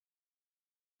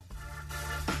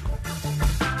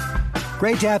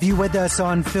 Great to have you with us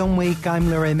on Film Week. I'm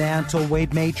Larry Mantle,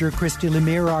 Wade Major, Christy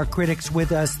Lemire, our critics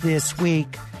with us this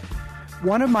week.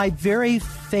 One of my very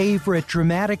favorite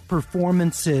dramatic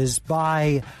performances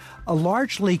by a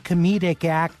largely comedic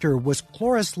actor was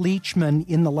Cloris Leachman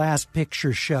in The Last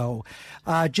Picture Show.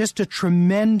 Just a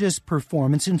tremendous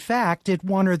performance. In fact, it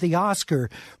won her the Oscar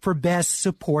for Best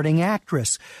Supporting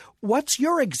Actress. What's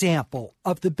your example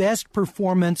of the best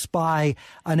performance by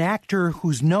an actor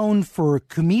who's known for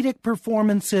comedic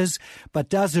performances but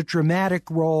does a dramatic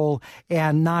role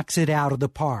and knocks it out of the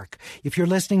park? If you're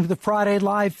listening to the Friday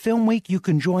Live Film Week, you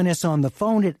can join us on the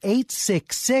phone at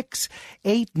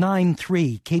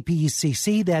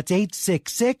 866-893-KPCC. That's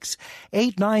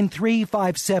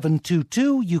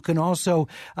 866-893-5722. You can also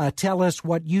tell us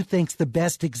what you think's the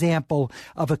best example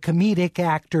of a comedic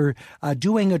actor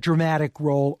doing a dramatic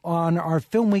role on our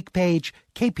Film Week page,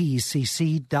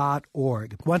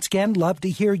 kpcc.org. Once again, love to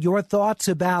hear your thoughts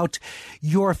about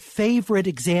your favorite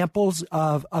examples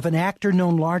of an actor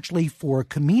known largely for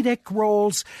comedic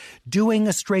roles doing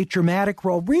a straight dramatic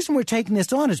role. The reason we're taking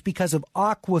this on is because of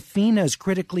Awkwafina's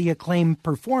critically acclaimed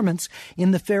performance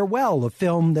in The Farewell, a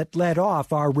film that led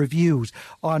off our reviews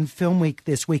on Film Week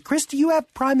this week. Chris, do you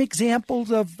have prime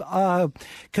examples of a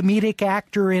comedic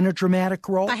actor in a dramatic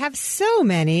role? I have so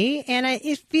many, and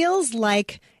it feels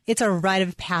like it's a rite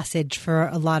of passage for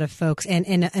a lot of folks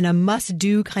and a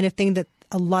must-do kind of thing that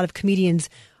a lot of comedians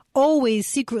always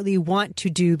secretly want to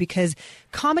do, because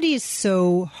comedy is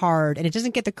so hard and it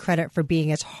doesn't get the credit for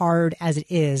being as hard as it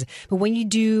is. But when you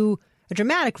do a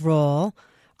dramatic role,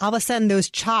 all of a sudden those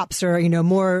chops are,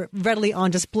 more readily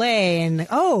on display, and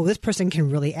this person can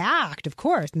really act, of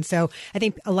course. And so I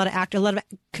think a lot of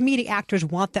comedic actors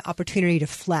want the opportunity to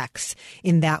flex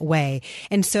in that way.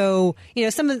 And so,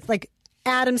 some of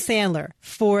Adam Sandler,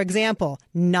 for example,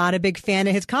 not a big fan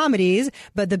of his comedies,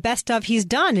 but the best stuff he's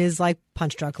done is like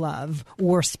Punch Drunk Love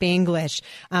or Spanglish.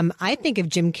 I think of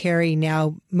Jim Carrey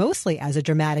now mostly as a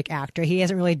dramatic actor. He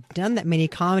hasn't really done that many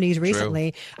comedies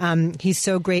recently. He's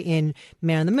so great in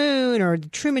Man on the Moon or The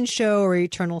Truman Show or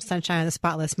Eternal Sunshine of the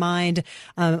Spotless Mind.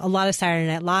 A lot of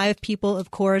Saturday Night Live people, of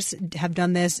course, have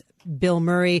done this. Bill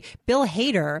Murray, Bill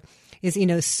Hader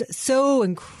is, so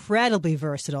incredibly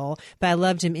versatile, but I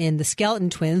loved him in The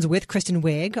Skeleton Twins with Kristen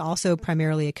Wiig, also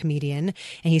primarily a comedian,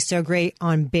 and he's so great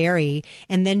on Barry.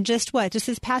 And then just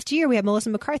this past year, we had Melissa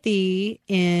McCarthy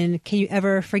in Can You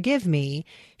Ever Forgive Me?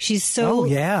 She's so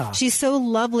she's so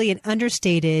lovely and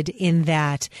understated in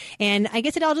that. And I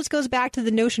guess it all just goes back to the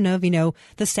notion of,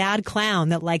 the sad clown,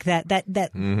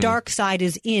 that dark side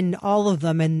is in all of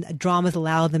them, and dramas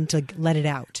allow them to let it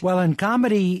out. Well, and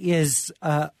comedy is,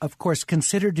 of course,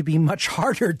 considered to be much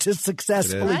harder to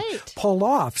successfully pull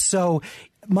off. So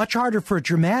much harder for a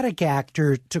dramatic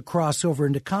actor to cross over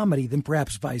into comedy than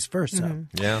perhaps vice versa.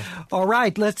 Mm-hmm. Yeah. All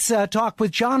right, let's talk with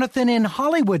Jonathan in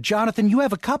Hollywood. Jonathan, you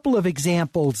have a couple of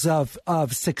examples of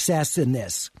success in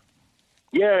this.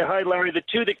 Yeah, hi, Larry. The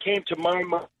two that came to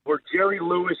mind were Jerry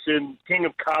Lewis in King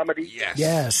of Comedy.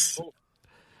 Yes.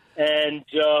 And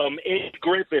Andy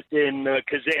Griffith in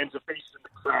Kazan's A Face in the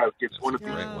Crowd. It's one of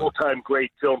the all-time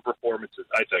great film performances,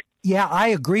 I think. Yeah, I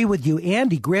agree with you.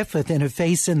 Andy Griffith in A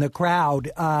Face in the Crowd,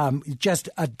 just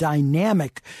a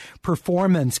dynamic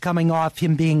performance coming off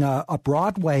him being a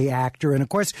Broadway actor. And, of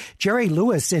course, Jerry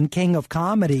Lewis in King of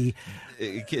Comedy.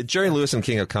 Jerry Lewis in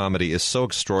King of Comedy is so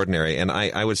extraordinary. And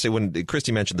I would say when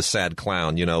Christy mentioned the sad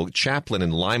clown, Chaplin in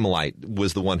Limelight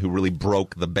was the one who really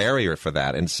broke the barrier for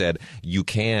that and said, you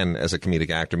can, as a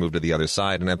comedic actor, move to the other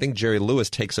side. And I think Jerry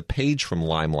Lewis takes a page from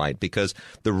Limelight, because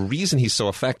the reason he's so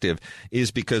effective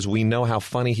is because we know how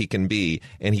funny he can be,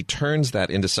 and he turns that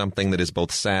into something that is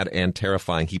both sad and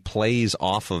terrifying. He plays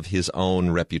off of his own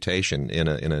reputation in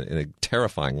a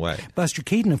terrifying way. Buster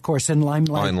Keaton, of course, in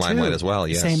Limelight, in Limelight too. As well,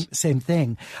 yes. Same thing.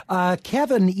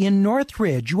 Kevin in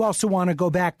Northridge, you also want to go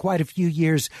back quite a few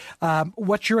years.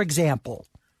 What's your example?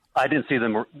 I didn't see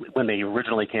them when they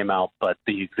originally came out, but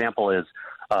the example is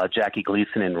Jackie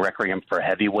Gleason in Requiem for a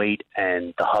Heavyweight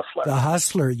and The Hustler. The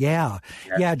Hustler, yeah.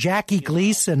 Jackie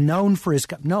Gleason, known for his...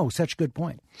 No, such a good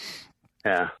point.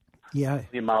 Yeah. Yeah.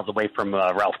 Miles away from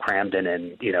Ralph Cramden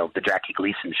and, the Jackie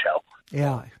Gleason show.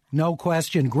 Yeah. No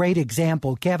question. Great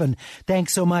example. Kevin,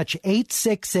 thanks so much.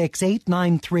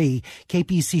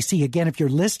 866-893-KPCC. Again, if you're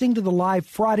listening to the live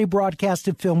Friday broadcast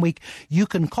of Film Week, you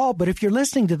can call. But if you're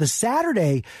listening to the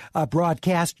Saturday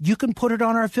broadcast, you can put it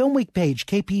on our Film Week page,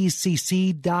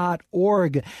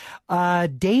 kpcc.org.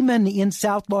 Damon in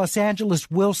South Los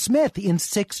Angeles, Will Smith in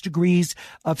 6 Degrees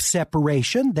of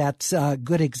Separation. That's a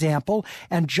good example.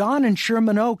 And John in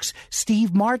Sherman Oaks,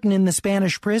 Steve Martin in The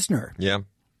Spanish Prisoner. Yeah.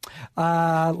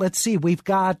 Let's see. We've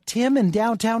got Tim in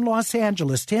downtown Los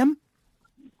Angeles. Tim?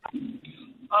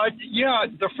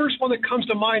 The first one that comes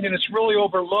to mind, and it's really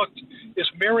overlooked, is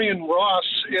Marion Ross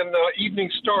in Evening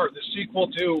Star, the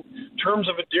sequel to Terms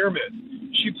of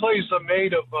Endearment. She plays the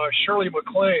maid of Shirley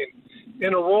MacLaine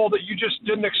in a role that you just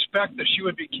didn't expect that she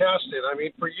would be cast in. I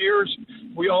mean, for years,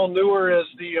 we all knew her as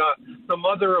the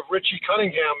mother of Richie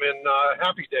Cunningham in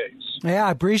Happy Days. Yeah,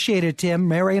 I appreciate it, Tim.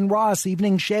 Marion Ross,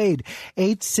 Evening Shade,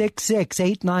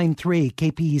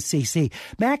 866-893-KPCC.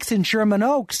 Max in Sherman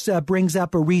Oaks brings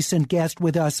up a recent guest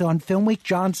with us on Film Week,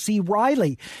 John C.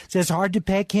 Reilly. Says hard to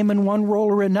peg him in one role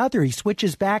or another. He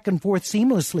switches back and forth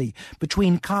seamlessly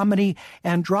between comedy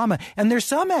and drama. And there's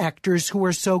some actors who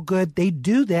are so good, they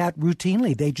do that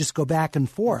routinely. They just go back and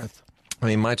forth. I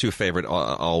mean, my two favorite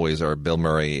always are Bill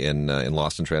Murray in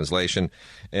Lost in Translation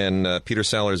and Peter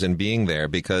Sellers in Being There,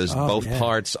 because both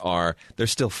parts they're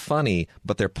still funny,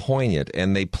 but they're poignant,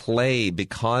 and they play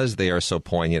because they are so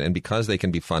poignant, and because they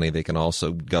can be funny, they can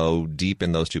also go deep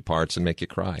in those two parts and make you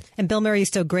cry. And Bill Murray is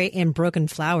still great in Broken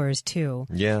Flowers, too.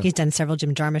 Yeah. He's done several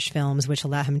Jim Jarmusch films, which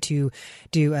allow him to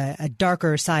do a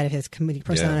darker side of his comedic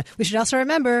persona. Yeah. We should also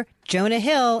remember Jonah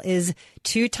Hill is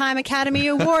two-time Academy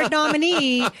Award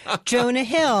nominee. Jonah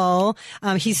Hill.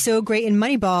 He's so great in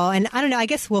Moneyball. And I don't know, I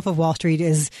guess Wolf of Wall Street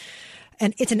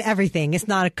it's an everything. It's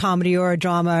not a comedy or a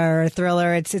drama or a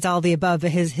thriller. It's all the above. But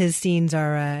his scenes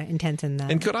are intense in that.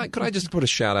 And could I just put a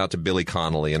shout out to Billy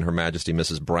Connolly and Her Majesty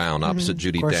Mrs. Brown opposite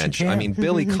Judi Dench? I mean,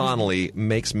 Billy Connolly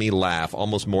makes me laugh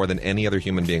almost more than any other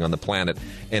human being on the planet,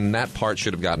 and that part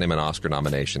should have gotten him an Oscar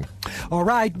nomination. All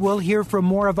right, we'll hear from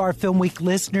more of our Film Week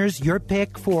listeners. Your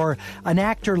pick for an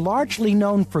actor largely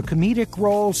known for comedic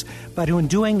roles, but who in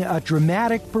doing a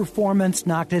dramatic performance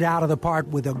knocked it out of the park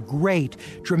with a great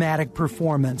dramatic performance.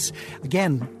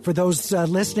 Again, for those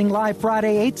listening live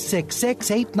Friday,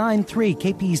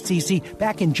 866-893-KPCC.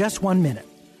 Back in just 1 minute.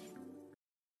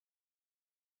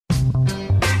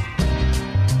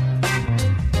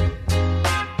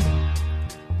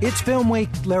 It's Film Week.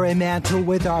 Larry Mantle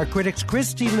with our critics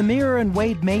Christy, Lemire, and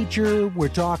Wade Major. We're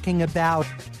talking about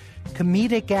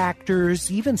comedic actors,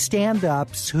 even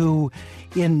stand-ups, who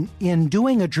in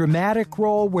doing a dramatic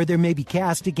role where there may be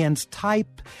cast against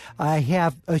type,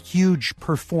 have a huge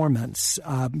performance.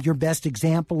 Your best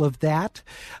example of that,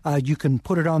 you can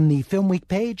put it on the Film Week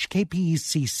page,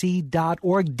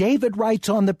 kpecc.org. David writes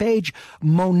on the page,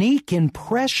 Monique in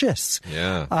Precious.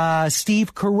 Yeah.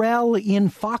 Steve Carell in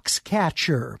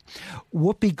Foxcatcher.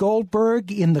 Whoopi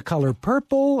Goldberg in The Color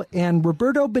Purple, and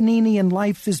Roberto Benigni in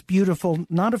Life is Beautiful.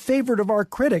 Not a favorite of our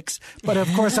critics, but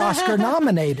of course Oscar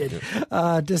nominated.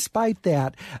 Despite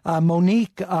that,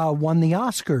 Monique won the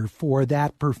Oscar for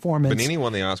that performance. Benigni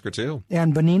won the Oscar too.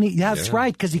 And Benigni, that's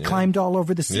right, because he climbed all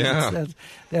over the seats. Yeah.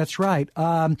 That's right.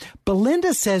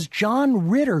 Belinda says John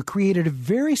Ritter created a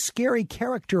very scary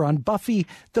character on Buffy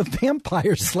the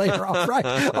Vampire Slayer.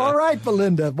 All right,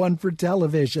 Belinda, one for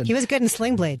television. He was good in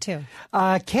Sling Blade too.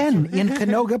 Ken in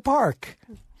Canoga Park.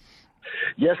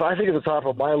 Yes, I think at the top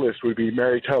of my list would be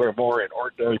Mary Tyler Moore in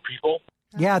Ordinary People.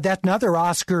 Yeah, that's another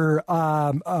Oscar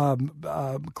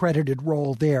credited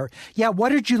role there. Yeah, what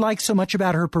did you like so much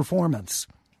about her performance?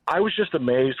 I was just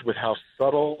amazed with how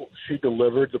subtle she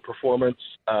delivered the performance.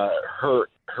 Her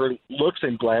looks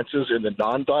and glances in the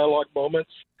non-dialogue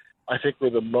moments, I think, were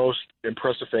the most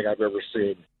impressive thing I've ever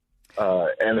seen.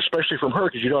 And especially from her,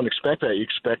 because you don't expect that. You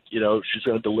expect, she's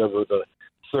going to deliver the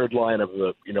third line of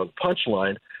the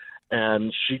punchline.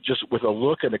 And she just, with a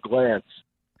look and a glance,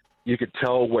 you could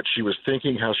tell what she was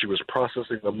thinking, how she was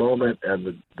processing the moment,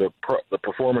 and the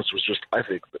performance was just, I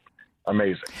think,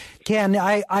 amazing. Ken,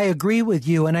 I agree with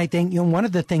you, and I think one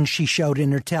of the things she showed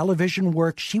in her television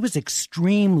work, she was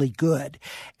extremely good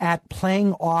at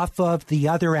playing off of the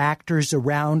other actors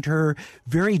around her,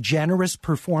 very generous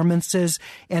performances,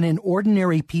 and in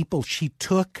Ordinary People, she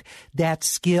took that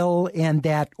skill and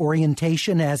that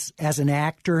orientation as an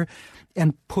actor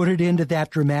and put it into that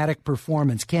dramatic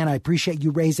performance. Ken, I appreciate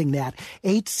you raising that.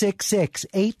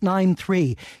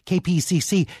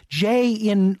 866-893-KPCC. Jay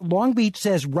in Long Beach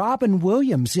says Robin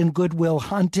Williams in Good Will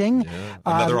Hunting. Yeah,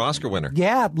 another Oscar winner.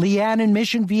 Yeah, Leanne in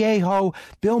Mission Viejo.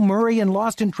 Bill Murray in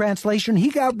Lost in Translation. He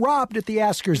got robbed at the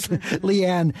Oscars,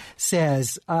 Leanne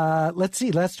says. Let's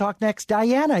see. Let's talk next.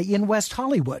 Diana in West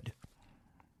Hollywood.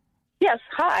 Yes,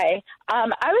 hi. I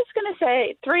was going to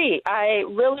say 3. I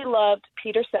really loved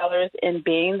Peter Sellers in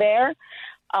Being There.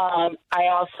 I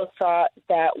also thought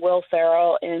that Will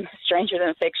Ferrell in Stranger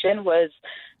Than Fiction was,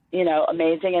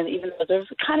 amazing, and even though there's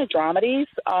kind of dramedies.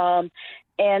 And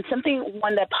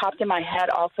one that popped in my head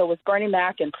also was Bernie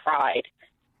Mac in Pride.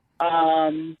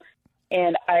 And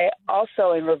I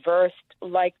also, in reverse,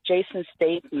 like Jason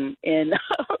Statham in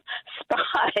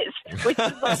Spies. Which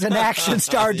is as an action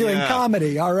star doing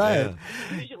comedy. All right.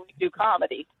 Yeah. Usually do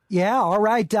comedy. Yeah, all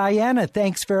right, Diana,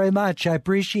 thanks very much. I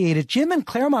appreciate it. Jim in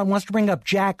Claremont wants to bring up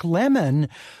Jack Lemmon,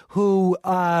 who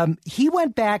he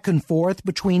went back and forth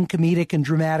between comedic and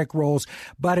dramatic roles,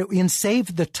 but in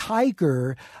Save the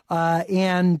Tiger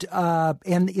and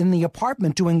in The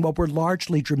Apartment doing what were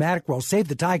largely dramatic roles. Save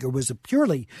the Tiger was a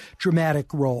purely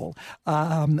dramatic role,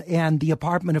 and The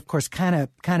Apartment, of course, kind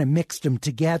of mixed them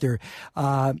together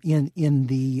in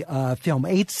the film.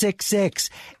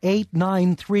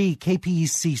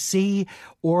 866-893-KPCC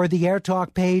or the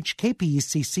AirTalk page,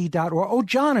 kpecc.org. Oh,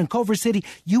 John in Culver City,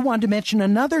 you wanted to mention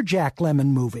another Jack Lemmon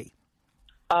movie.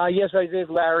 Yes, I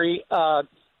did, Larry.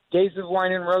 Days of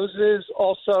Wine and Roses,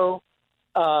 also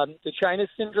the China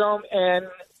Syndrome, and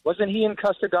wasn't he in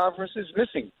Custard versus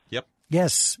Missing? Yep.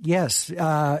 Yes,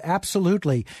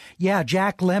 absolutely. Yeah,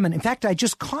 Jack Lemmon. In fact, I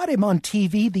just caught him on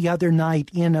TV the other night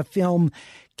in a film,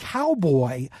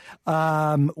 Cowboy,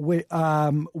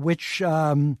 which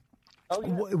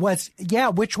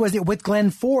was it with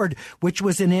Glenn Ford, which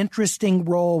was an interesting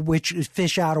role, which is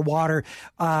Fish Out of Water,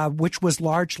 which was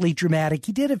largely dramatic.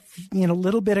 He did a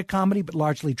little bit of comedy, but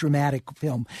largely dramatic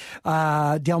film.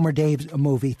 Delmer Dave's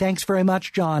movie. Thanks very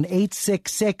much, John.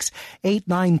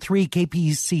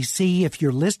 866-893-KPCC if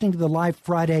you're listening to the live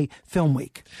Friday Film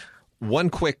Week. One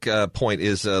quick point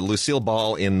is Lucille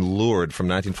Ball in Lured from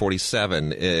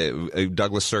 1947, a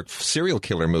Douglas Sirk serial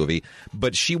killer movie,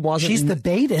 but she wasn't... She's the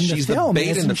bait in the film, She's the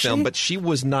bait in the she? film, but she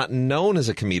was not known as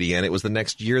a comedian. It was the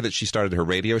next year that she started her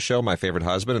radio show, My Favorite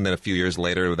Husband, and then a few years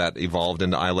later that evolved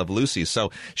into I Love Lucy. So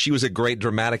she was a great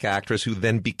dramatic actress who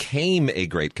then became a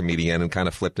great comedian and kind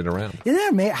of flipped it around.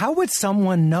 How would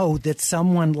someone know that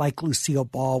someone like Lucille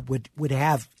Ball would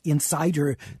have inside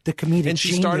her the comedic And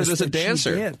she started as a genius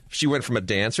that dancer. She went from a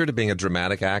dancer to being a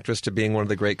dramatic actress to being one of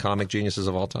the great comic geniuses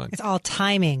of all time. It's all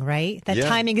timing, right? That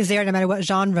timing is there no matter what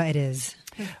genre it is.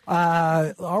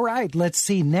 All right, let's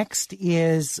see. Next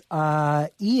is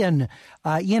Ian.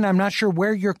 Ian, I'm not sure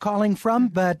where you're calling from,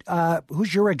 but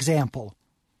who's your example?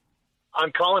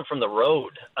 I'm calling from the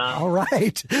road. All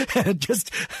right.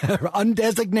 Just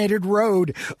undesignated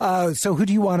road. So who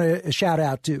do you want to shout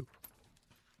out to?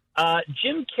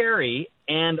 Jim Carrey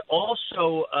and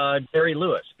also Jerry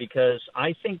Lewis, because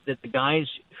I think that the guys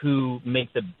who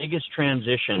make the biggest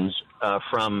transitions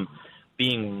from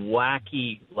being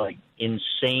wacky, like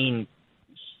insane,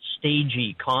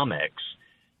 stagey comics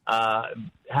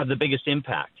have the biggest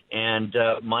impact. And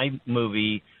my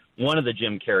movie, one of the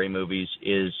Jim Carrey movies,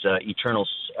 is Eternal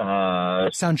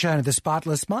Sunshine of the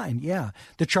Spotless Mind. Yeah,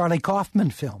 the Charlie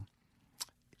Kaufman film.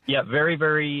 Yeah, very,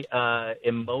 very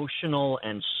emotional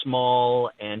and small,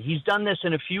 and he's done this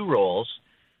in a few roles,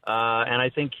 and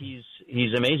I think he's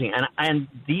amazing. And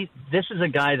this is a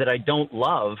guy that I don't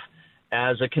love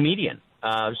as a comedian.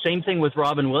 Same thing with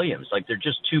Robin Williams; like they're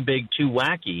just too big, too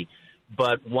wacky.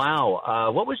 But wow,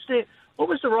 what was the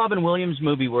Robin Williams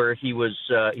movie where he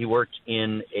worked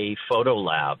in a photo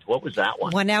lab? What was that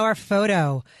one? 1 Hour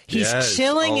Photo. He's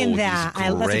chilling in that.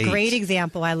 That's a great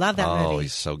example. I love that movie. Oh,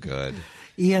 he's so good.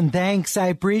 Ian, thanks. I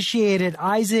appreciate it.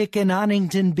 Isaac in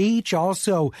Huntington Beach,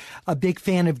 also a big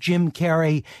fan of Jim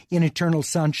Carrey in Eternal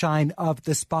Sunshine of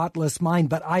the Spotless Mind.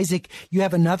 But Isaac, you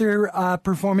have another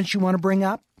performance you want to bring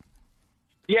up?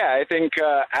 Yeah, I think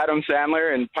Adam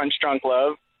Sandler in Punch Drunk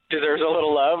Love deserves a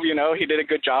little love. You know, he did a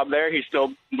good job there. He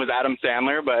still was Adam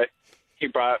Sandler, but he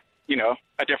brought,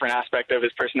 a different aspect of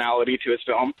his personality to his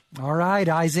film. All right,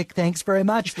 Isaac, thanks very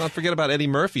much. Let's not forget about Eddie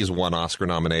Murphy's one Oscar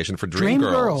nomination for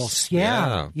Dreamgirls.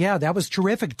 Yeah, that was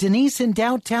terrific. Denise in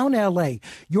downtown L.A.,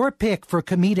 your pick for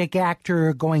comedic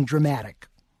actor going dramatic.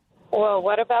 Well,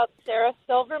 what about Sarah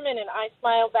Silverman in I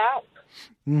Smile Back?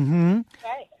 Mm-hmm.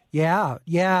 Okay. Yeah.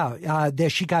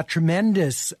 She got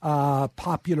tremendous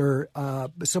popular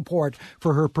support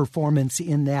for her performance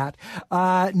in that.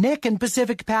 Nick in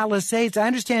Pacific Palisades, I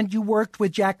understand you worked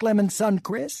with Jack Lemmon's son,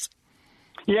 Chris?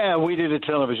 Yeah, we did a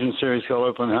television series called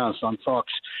Open House on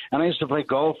Fox, and I used to play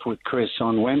golf with Chris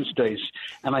on Wednesdays.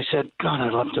 And I said, God,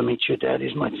 I'd love to meet your dad.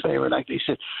 He's my favorite actor. He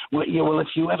said, well, if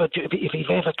he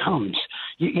ever comes,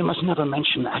 you must never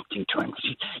mention acting to him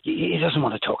because he doesn't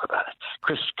want to talk about it.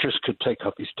 Chris could take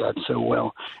up his dad so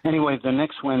well. Anyway, the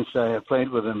next Wednesday I played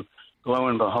with him. Lo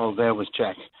and behold, there was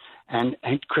Jack. And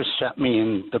Chris sat me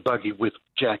in the buggy with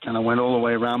Jack, and I went all the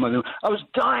way around with him. I was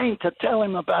dying to tell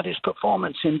him about his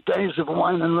performance in Days of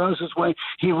Wine and Roses, where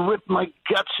he ripped my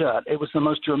guts out. It was the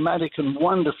most dramatic and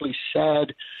wonderfully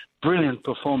sad, brilliant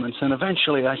performance. And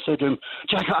eventually I said to him,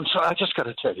 Jack, I'm sorry, I just got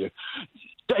to tell you,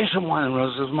 Days of Wine and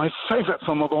Roses is my favorite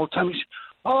film of all time. He said,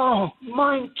 oh,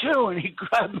 mine too. And he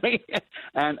grabbed me,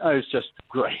 and it was just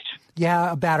great.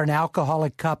 Yeah, about an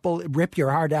alcoholic couple. Rip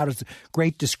your heart out is a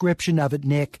great description of it,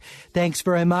 Nick. Thanks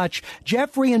very much.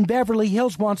 Jeffrey in Beverly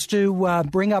Hills wants to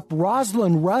bring up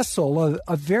Rosalind Russell,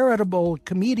 a veritable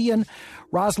comedian.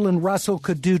 Rosalind Russell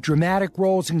could do dramatic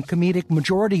roles in comedic.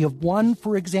 Majority of One,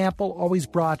 for example, always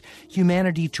brought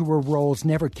humanity to her roles,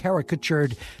 never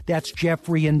caricatured. That's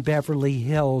Jeffrey in Beverly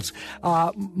Hills.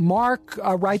 Mark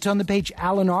writes on the page,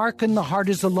 Alan Arkin, The Heart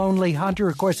is a Lonely Hunter.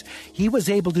 Of course, he was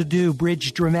able to do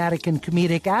bridge dramatic dramatic and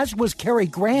comedic, as was Cary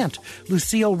Grant.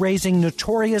 Lucille raising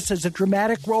Notorious as a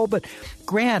dramatic role, but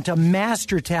Grant, a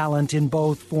master talent in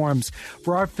both forms.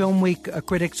 For our Film Week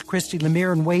critics, Christy,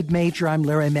 Lemire, and Wade Major, I'm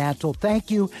Larry Mantle.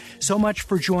 Thank you so much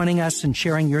for joining us and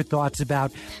sharing your thoughts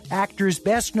about actors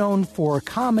best known for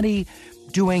comedy,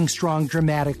 doing strong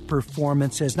dramatic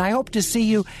performances. And I hope to see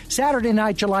you Saturday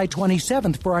night, July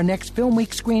 27th for our next Film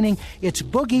Week screening. It's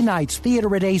Boogie Nights,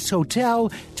 Theater at Ace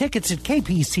Hotel. Tickets at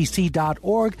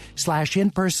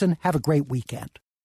kpcc.org/in-person. Have a great weekend.